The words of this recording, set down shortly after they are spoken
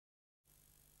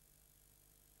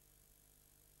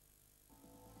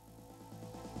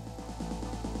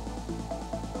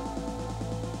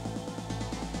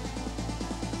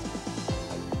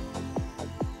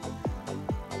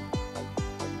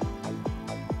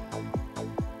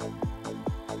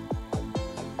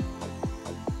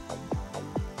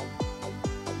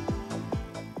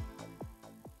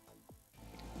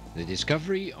The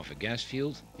discovery of a gas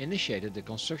field initiated the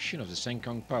construction of the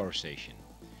Sengkang power station.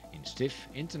 In stiff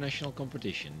international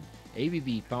competition,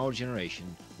 ABB Power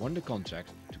Generation won the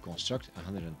contract to construct a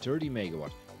 130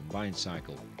 megawatt combined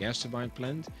cycle gas turbine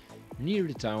plant near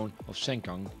the town of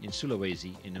Sengkang in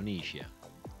Sulawesi, Indonesia.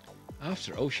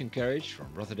 After ocean carriage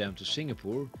from Rotterdam to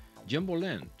Singapore, Jumbo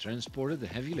Land transported the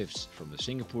heavy lifts from the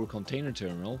Singapore container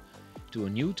terminal to a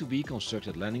new to be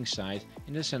constructed landing site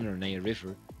in the Sengkang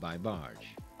River by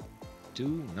barge.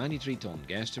 Two 93-ton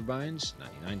gas turbines,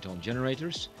 99-ton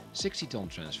generators, 60-ton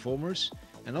transformers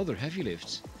and other heavy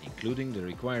lifts, including the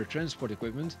required transport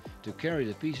equipment to carry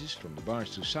the pieces from the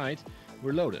barge to site,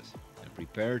 were loaded and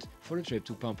prepared for the trip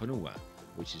to Pampanua,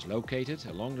 which is located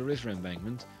along the river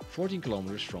embankment 14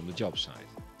 kilometers from the job site.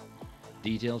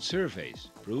 Detailed surveys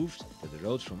proved that the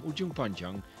roads from Ujung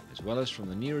Panjang as well as from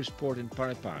the nearest port in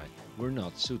Parepare were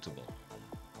not suitable.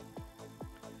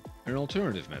 An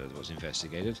alternative method was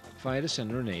investigated via the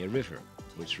Sengkang River,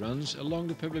 which runs along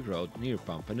the public road near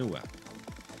Pampanua.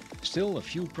 Still, a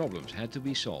few problems had to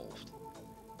be solved.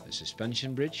 A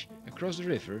suspension bridge across the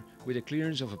river with a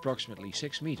clearance of approximately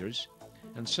 6 meters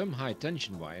and some high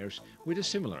tension wires with a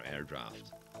similar air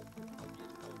draft.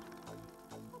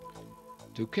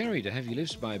 To carry the heavy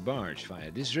lifts by barge via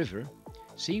this river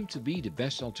seemed to be the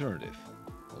best alternative,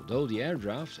 although the air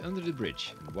draft under the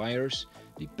bridge and wires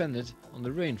depended on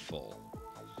the rainfall.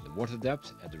 The water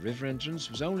depth at the river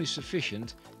entrance was only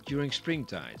sufficient during spring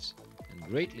tides and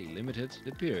greatly limited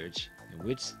the periods in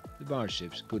which the barge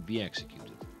trips could be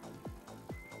executed.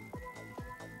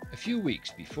 A few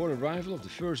weeks before arrival of the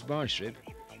first barge trip,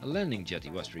 a landing jetty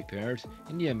was prepared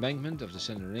in the embankment of the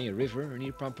Sengkang River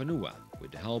near Pampanua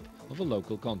with the help of a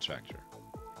local contractor.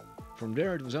 From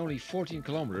there it was only 14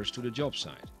 kilometers to the job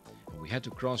site, and we had to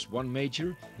cross one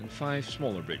major and 5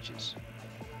 smaller bridges.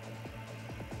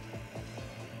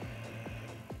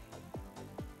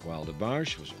 While the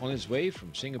barge was on its way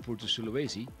from Singapore to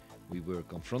Sulawesi, we were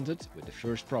confronted with the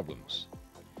first problems.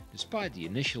 Despite the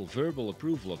initial verbal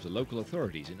approval of the local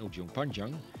authorities in Ujung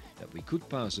Panjang that we could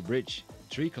pass the bridge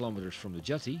 3 kilometers from the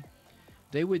jetty,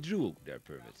 they withdrew their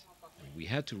permit, and we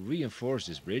had to reinforce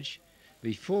this bridge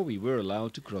before we were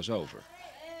allowed to cross over.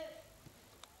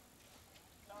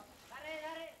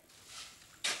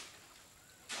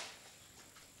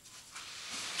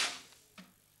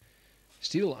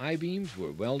 Steel I-beams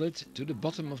were welded to the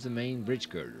bottom of the main bridge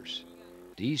girders.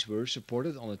 These were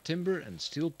supported on a timber and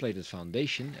steel-plated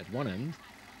foundation at one end,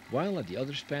 while at the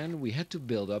other span we had to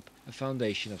build up a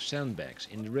foundation of sandbags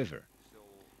in the river.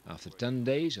 After 10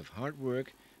 days of hard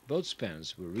work, both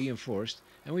spans were reinforced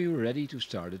and we were ready to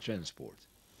start the transport.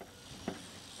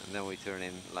 And then we turn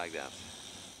in like that.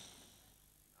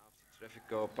 After traffic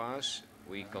go past,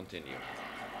 we continue.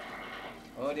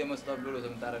 Oh, dia mau stop dulu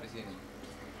sementara di sini.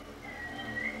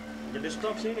 Jadi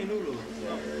stop sini dulu.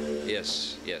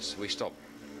 Yes, we stop.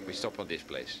 We stop on this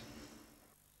place.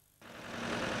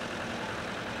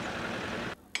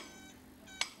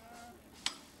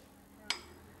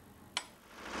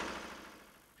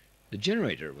 The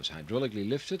generator was hydraulically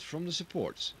lifted from the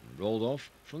supports and rolled off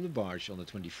from the barge on the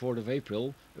 24th of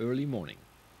April early morning.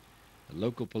 The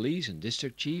local police and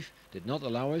district chief did not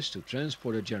allow us to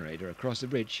transport a generator across the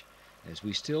bridge, as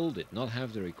we still did not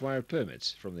have the required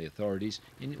permits from the authorities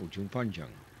in Ujung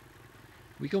Panjang.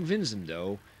 We convinced them,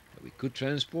 though, that we could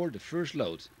transport the first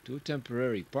load to a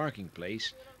temporary parking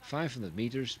place 500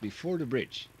 meters before the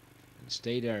bridge and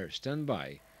stay there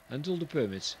standby until the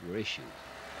permits were issued.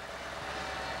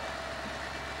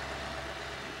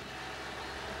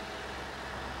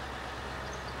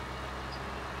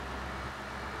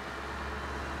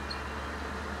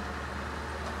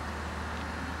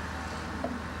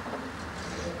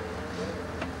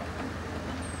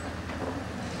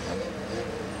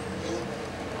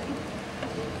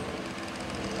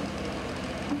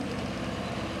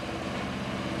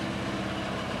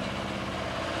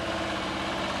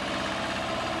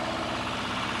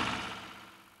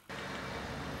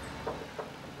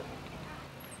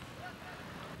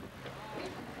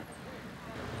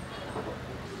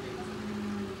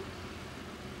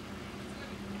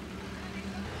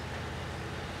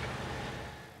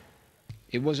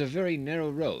 It was a very narrow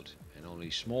road and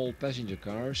only small passenger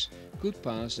cars could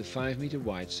pass the 5-meter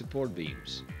wide support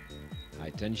beams.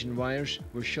 High tension wires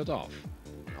were shut off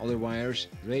and other wires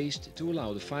raised to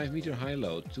allow the 5-meter high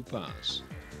load to pass.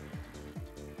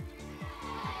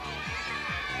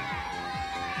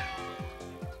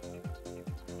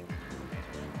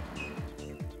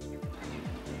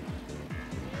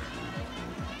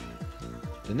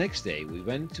 The next day we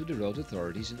went to the road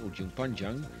authorities in Ujung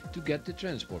Panjang to get the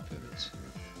transport permits.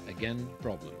 Again,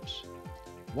 problems.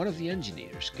 One of the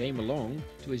engineers came along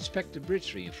to inspect the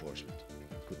bridge reinforcement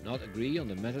and could not agree on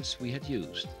the methods we had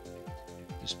used.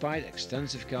 Despite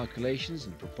extensive calculations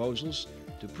and proposals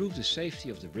to prove the safety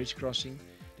of the bridge crossing,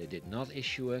 they did not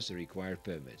issue us the required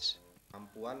permits.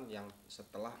 Kemampuan yang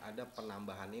setelah ada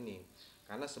penambahan ini,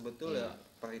 karena sebetulnya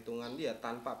perhitungan dia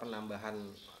tanpa penambahan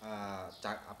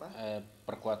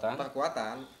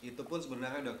perkuatan itu pun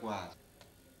sebenarnya udah kuat.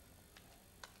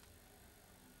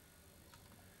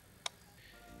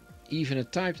 Even a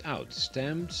typed out,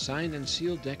 stamped, signed and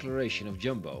sealed declaration of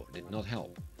jumbo did not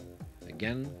help.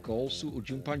 Again calls to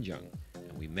Ujung Panjang,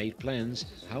 and we made plans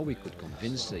how we could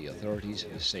convince the authorities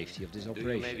of the safety of this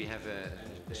operation. Do you maybe have a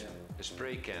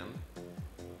spray can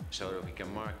so that we can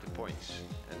mark the points,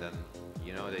 and then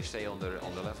you know they stay on the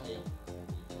level?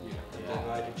 Yeah,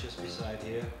 right, just beside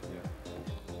here.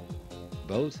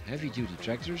 Both heavy-duty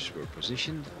tractors were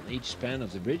positioned on each span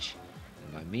of the bridge,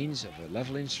 and by means of a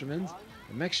level instrument,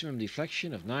 a maximum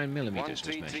deflection of 9 millimeters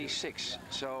was measured. 1336.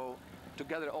 So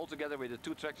all together with the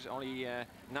two tractors, only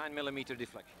 9 millimeter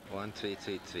deflection.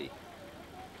 1333.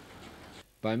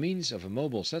 By means of a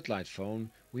mobile satellite phone,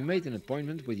 we made an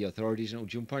appointment with the authorities in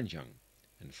Ujung Panjang,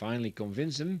 and finally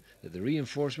convinced them that the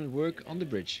reinforcement work on the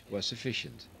bridge was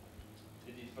sufficient.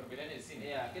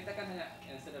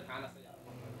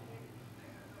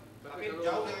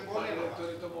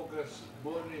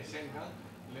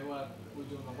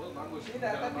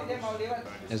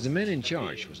 As the man in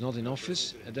charge was not in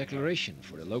office, a declaration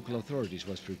for the local authorities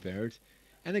was prepared,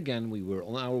 and again we were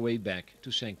on our way back to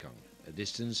Sengkang, a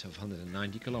distance of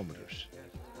 190 kilometers.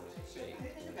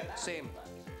 Same.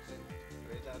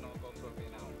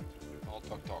 All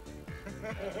talk.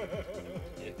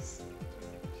 Yes.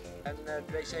 And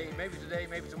they say maybe today,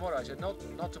 maybe tomorrow. I said not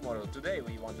tomorrow. Today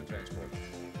we want to transport.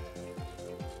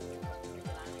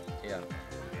 Yeah.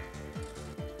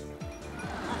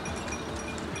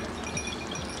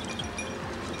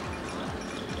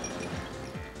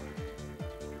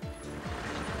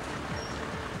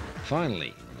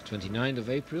 Finally, on the 29th of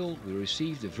April, we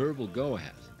received a verbal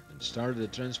go-ahead and started the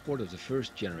transport of the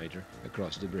first generator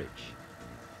across the bridge.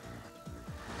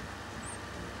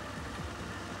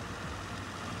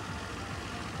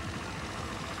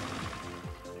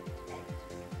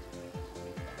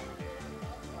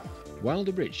 While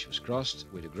the bridge was crossed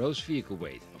with a gross vehicle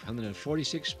weight of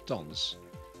 146 tons,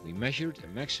 we measured a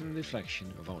maximum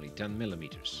deflection of only 10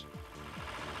 millimeters.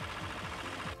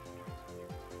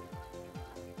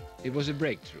 It was a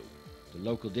breakthrough. The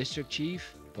local district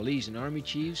chief, police and army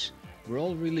chiefs were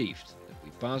all relieved that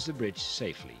we passed the bridge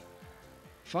safely.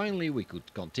 Finally, we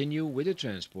could continue with the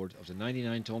transport of the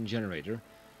 99-ton generator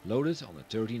loaded on a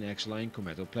 13X-line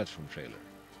Cometto platform trailer.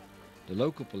 The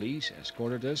local police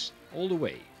escorted us all the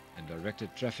way and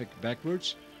directed traffic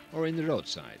backwards or in the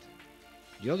roadside.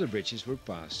 The other bridges were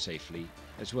passed safely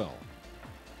as well.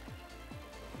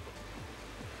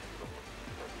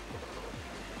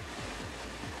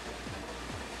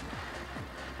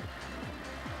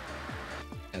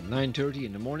 At 9:30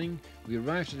 in the morning, we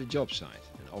arrived at the job site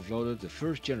and offloaded the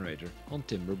first generator on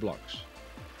timber blocks.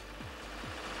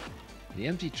 The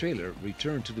empty trailer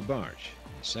returned to the barge.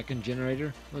 The second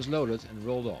generator was loaded and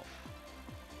rolled off.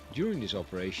 During this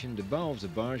operation, the bow of the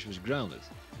barge was grounded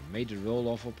and made the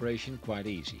roll-off operation quite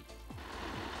easy.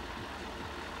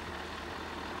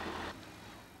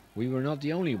 We were not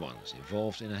the only ones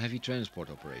involved in a heavy transport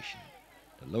operation.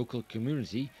 The local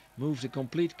community moved a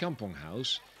complete kampong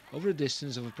house over a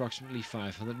distance of approximately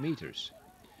 500 meters.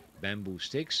 Bamboo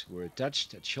sticks were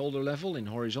attached at shoulder level in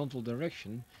horizontal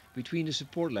direction between the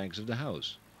support legs of the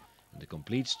house, and the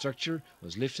complete structure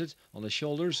was lifted on the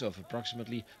shoulders of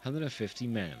approximately 150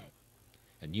 men.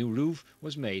 A new roof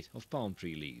was made of palm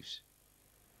tree leaves.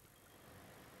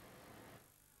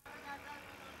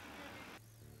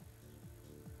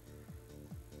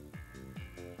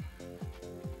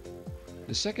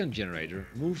 The second generator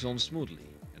moved on smoothly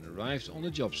and arrived on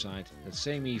the job site that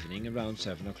same evening around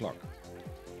 7 o'clock.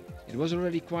 It was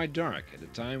already quite dark at the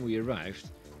time we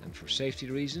arrived, and for safety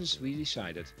reasons we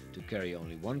decided to carry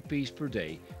only one piece per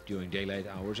day during daylight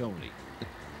hours only.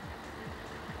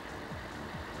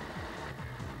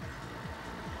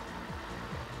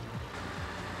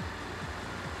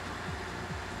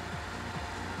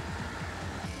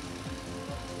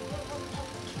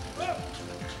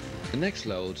 The next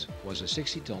load was a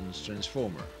 60-ton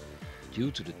transformer. Due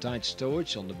to the tight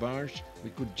stowage on the barge, we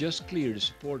could just clear the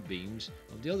support beams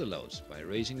of the other loads by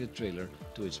raising the trailer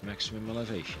to its maximum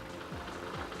elevation.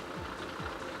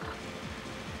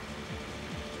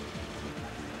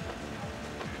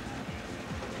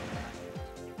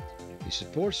 The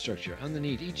support structure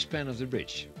underneath each span of the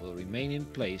bridge will remain in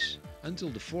place until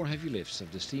the 4 heavy lifts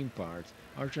of the steam part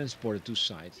are transported to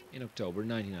site in October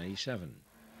 1997.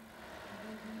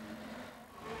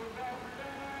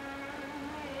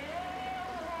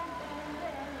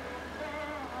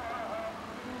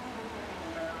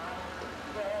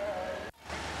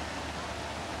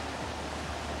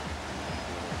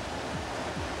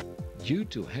 Due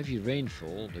to heavy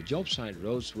rainfall, the job site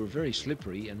roads were very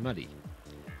slippery and muddy.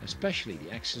 Especially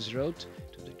the access road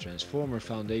to the transformer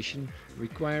foundation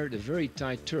required a very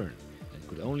tight turn and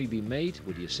could only be made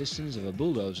with the assistance of a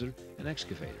bulldozer and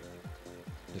excavator.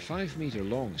 The 5-meter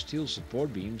long steel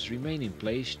support beams remain in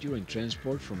place during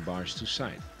transport from bars to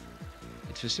site.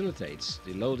 It facilitates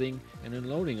the loading and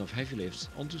unloading of heavy lifts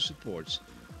onto supports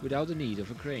without the need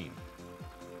of a crane.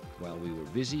 While we were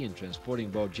busy in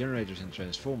transporting both generators and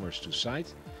transformers to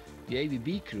site, the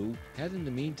ABB crew had in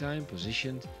the meantime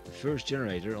positioned the first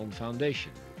generator on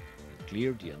foundation and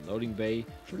cleared the unloading bay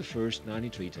for the first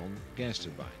 93-ton gas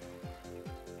turbine.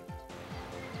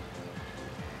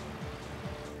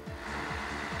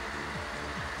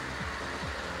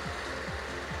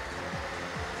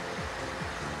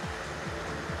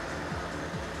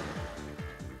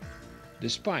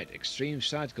 Despite extreme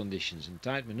site conditions and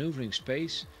tight maneuvering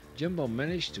space, Jumbo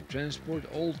managed to transport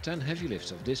all 10 heavy lifts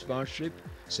of this barge trip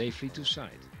safely to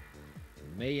site.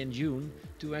 In May and June,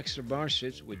 2 extra barge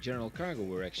trips with general cargo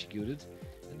were executed,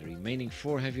 and the remaining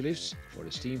 4 heavy lifts for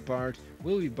the steam part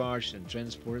will be barged and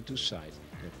transported to site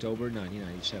in October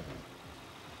 1997.